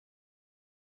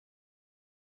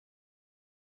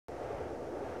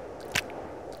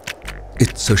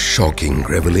It's a shocking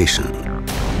revelation.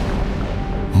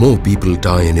 More people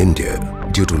die in India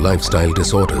due to lifestyle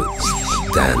disorders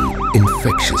than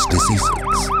infectious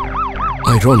diseases.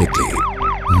 Ironically,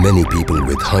 many people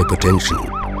with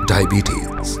hypertension,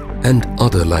 diabetes and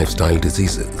other lifestyle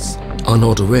diseases are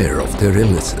not aware of their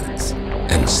illnesses,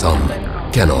 and some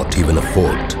cannot even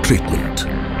afford treatment.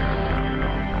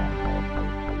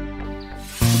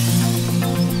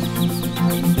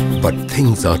 But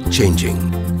things are changing.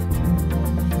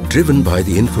 Driven by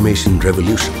the information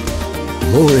revolution,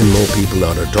 more and more people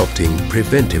are adopting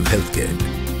preventive healthcare.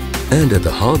 And at the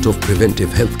heart of preventive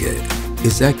healthcare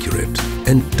is accurate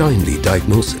and timely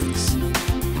diagnosis.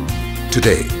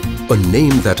 Today, a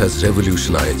name that has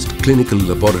revolutionized clinical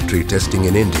laboratory testing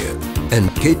in India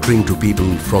and catering to people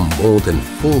from more than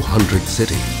 400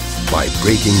 cities by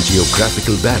breaking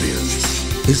geographical barriers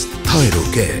is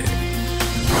Thyrocare,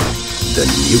 the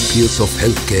nucleus of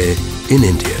healthcare in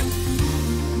India.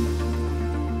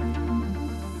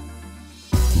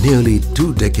 Nearly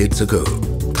 2 decades ago,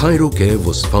 Thyrocare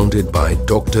was founded by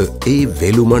Dr. A.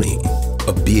 Velumani,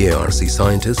 a BARC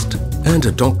scientist and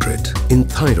a doctorate in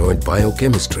thyroid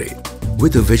biochemistry,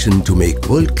 with a vision to make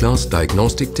world-class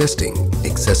diagnostic testing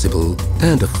accessible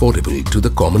and affordable to the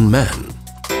common man.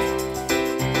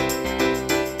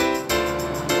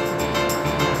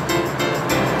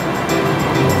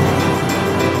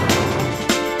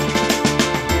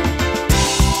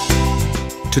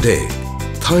 Today,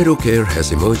 Thyrocare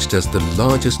has emerged as the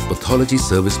largest pathology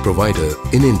service provider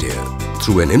in India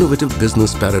through an innovative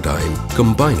business paradigm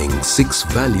combining 6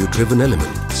 value-driven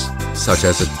elements such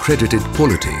as accredited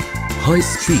quality, high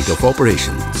speed of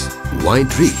operations,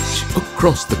 wide reach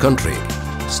across the country,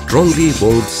 strongly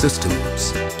evolved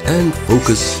systems and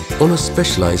focus on a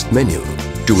specialized menu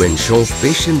to ensure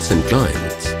patients and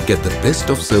clients get the best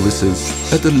of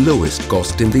services at the lowest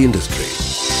cost in the industry.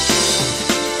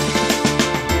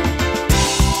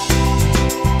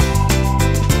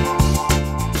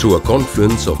 Through a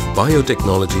confluence of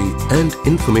biotechnology and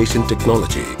information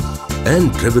technology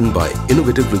and driven by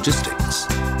innovative logistics,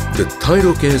 the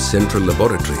Thyrocare Central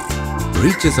Laboratory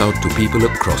reaches out to people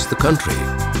across the country.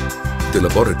 The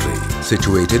laboratory,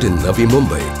 situated in Navi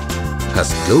Mumbai,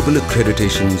 has global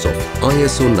accreditations of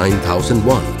ISO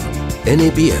 9001,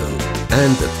 NABL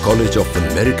and the College of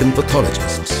American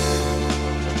Pathologists.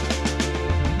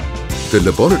 The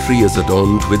laboratory is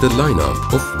adorned with a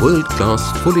lineup of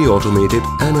world-class fully automated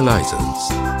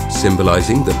analyzers,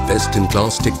 symbolizing the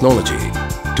best-in-class technology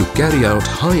to carry out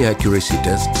high-accuracy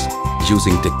tests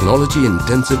using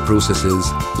technology-intensive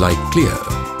processes like CLIA,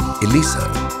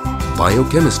 ELISA,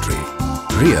 biochemistry,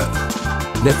 RIA,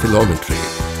 nephelometry,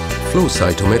 flow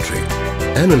cytometry,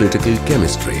 analytical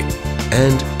chemistry,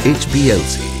 and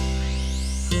HPLC.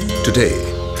 Today,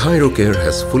 Thyrocare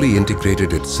has fully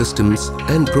integrated its systems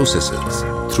and processes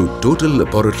through total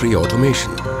laboratory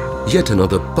automation, yet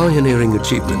another pioneering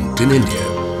achievement in India.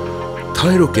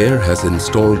 Thyrocare has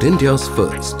installed India's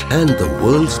first and the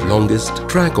world's longest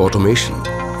track automation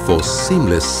for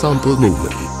seamless sample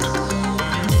movement.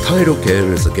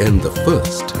 Thyrocare is again the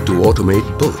first to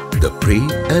automate both the pre-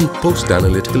 and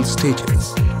post-analytical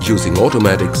stages using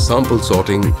automatic sample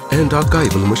sorting and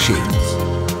archival machines.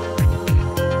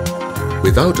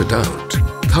 Without a doubt,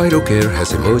 Thyrocare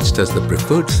has emerged as the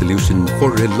preferred solution for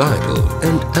reliable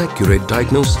and accurate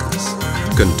diagnosis,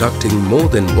 conducting more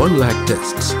than 1 lakh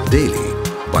tests daily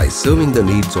by serving the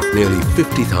needs of nearly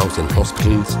 50,000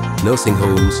 hospitals, nursing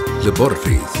homes,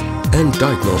 laboratories and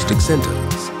diagnostic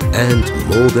centers, and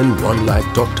more than 1 lakh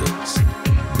doctors.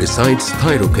 Besides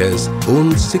Thyrocare's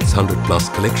own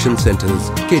 600+ collection centers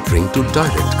catering to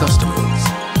direct customers.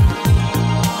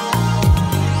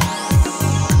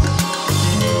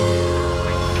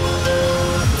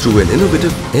 Through an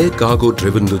innovative air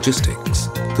cargo-driven logistics,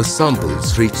 the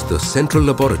samples reach the central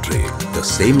laboratory the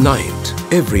same night,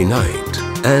 every night,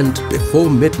 and before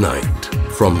midnight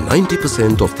from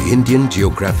 90% of the Indian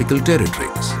geographical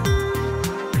territories.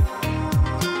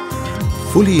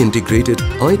 Fully integrated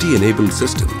IT-enabled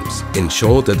systems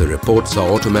ensure that the reports are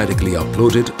automatically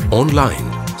uploaded online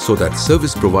so that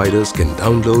service providers can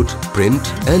download, print,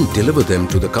 and deliver them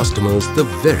to the customers the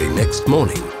very next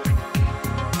morning.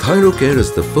 Thyrocare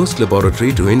is the first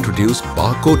laboratory to introduce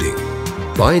barcoding.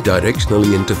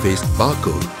 Bi-directionally interfaced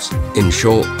barcodes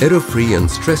ensure error-free and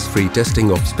stress-free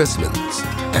testing of specimens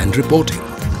and reporting.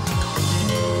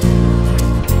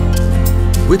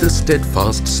 With a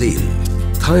steadfast zeal,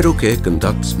 Thyrocare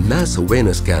conducts mass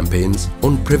awareness campaigns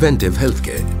on preventive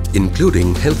healthcare,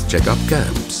 including health checkup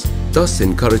camps, thus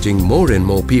encouraging more and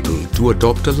more people to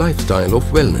adopt a lifestyle of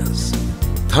wellness.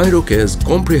 Thyrocare's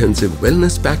comprehensive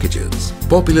wellness packages,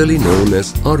 popularly known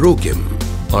as Arogyam,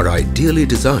 are ideally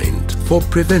designed for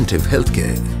preventive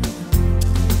healthcare.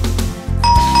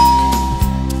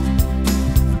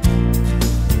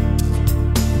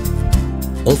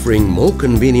 Offering more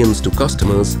convenience to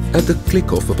customers at the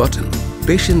click of a button,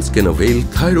 patients can avail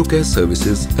Thyrocare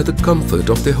services at the comfort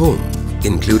of their home,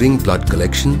 including blood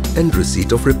collection and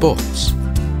receipt of reports.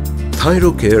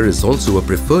 Thyrocare is also a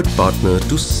preferred partner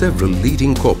to several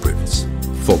leading corporates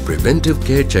for preventive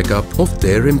care checkup of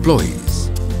their employees.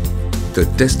 The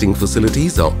testing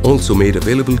facilities are also made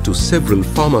available to several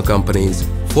pharma companies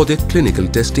for their clinical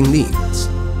testing needs.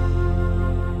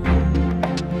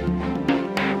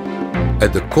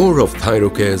 At the core of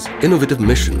Thyrocare's innovative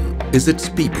mission is its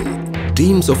people,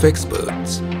 teams of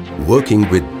experts, working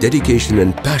with dedication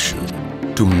and passion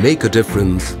to make a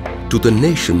difference to the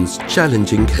nation's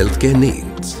challenging healthcare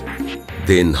needs.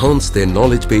 They enhance their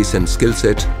knowledge base and skill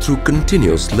set through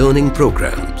continuous learning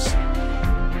programs.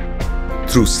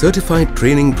 Through certified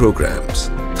training programs,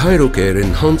 Thyrocare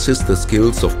enhances the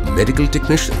skills of medical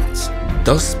technicians,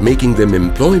 thus making them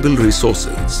employable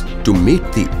resources to meet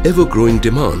the ever-growing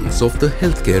demands of the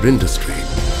healthcare industry.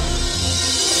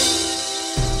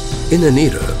 In an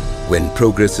era when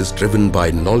progress is driven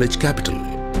by knowledge capital,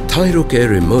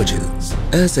 Thyrocare emerges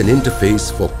as an interface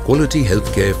for quality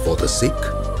healthcare for the sick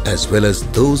as well as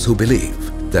those who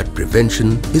believe that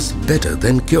prevention is better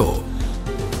than cure.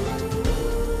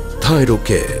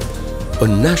 Thyrocare, a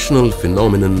national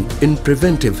phenomenon in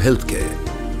preventive healthcare,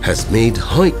 has made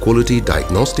high-quality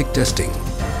diagnostic testing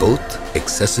both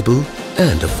accessible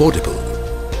and affordable.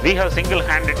 We have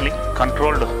single-handedly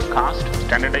controlled cost,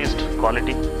 standardized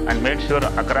quality and made sure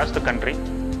across the country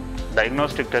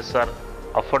diagnostic tests are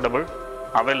affordable,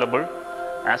 available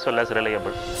as well as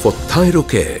reliable. For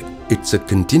Thyrocare, it's a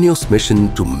continuous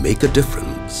mission to make a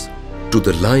difference to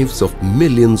the lives of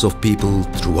millions of people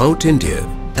throughout India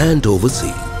and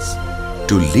overseas,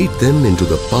 to lead them into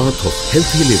the path of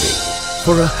healthy living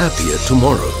for a happier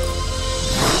tomorrow.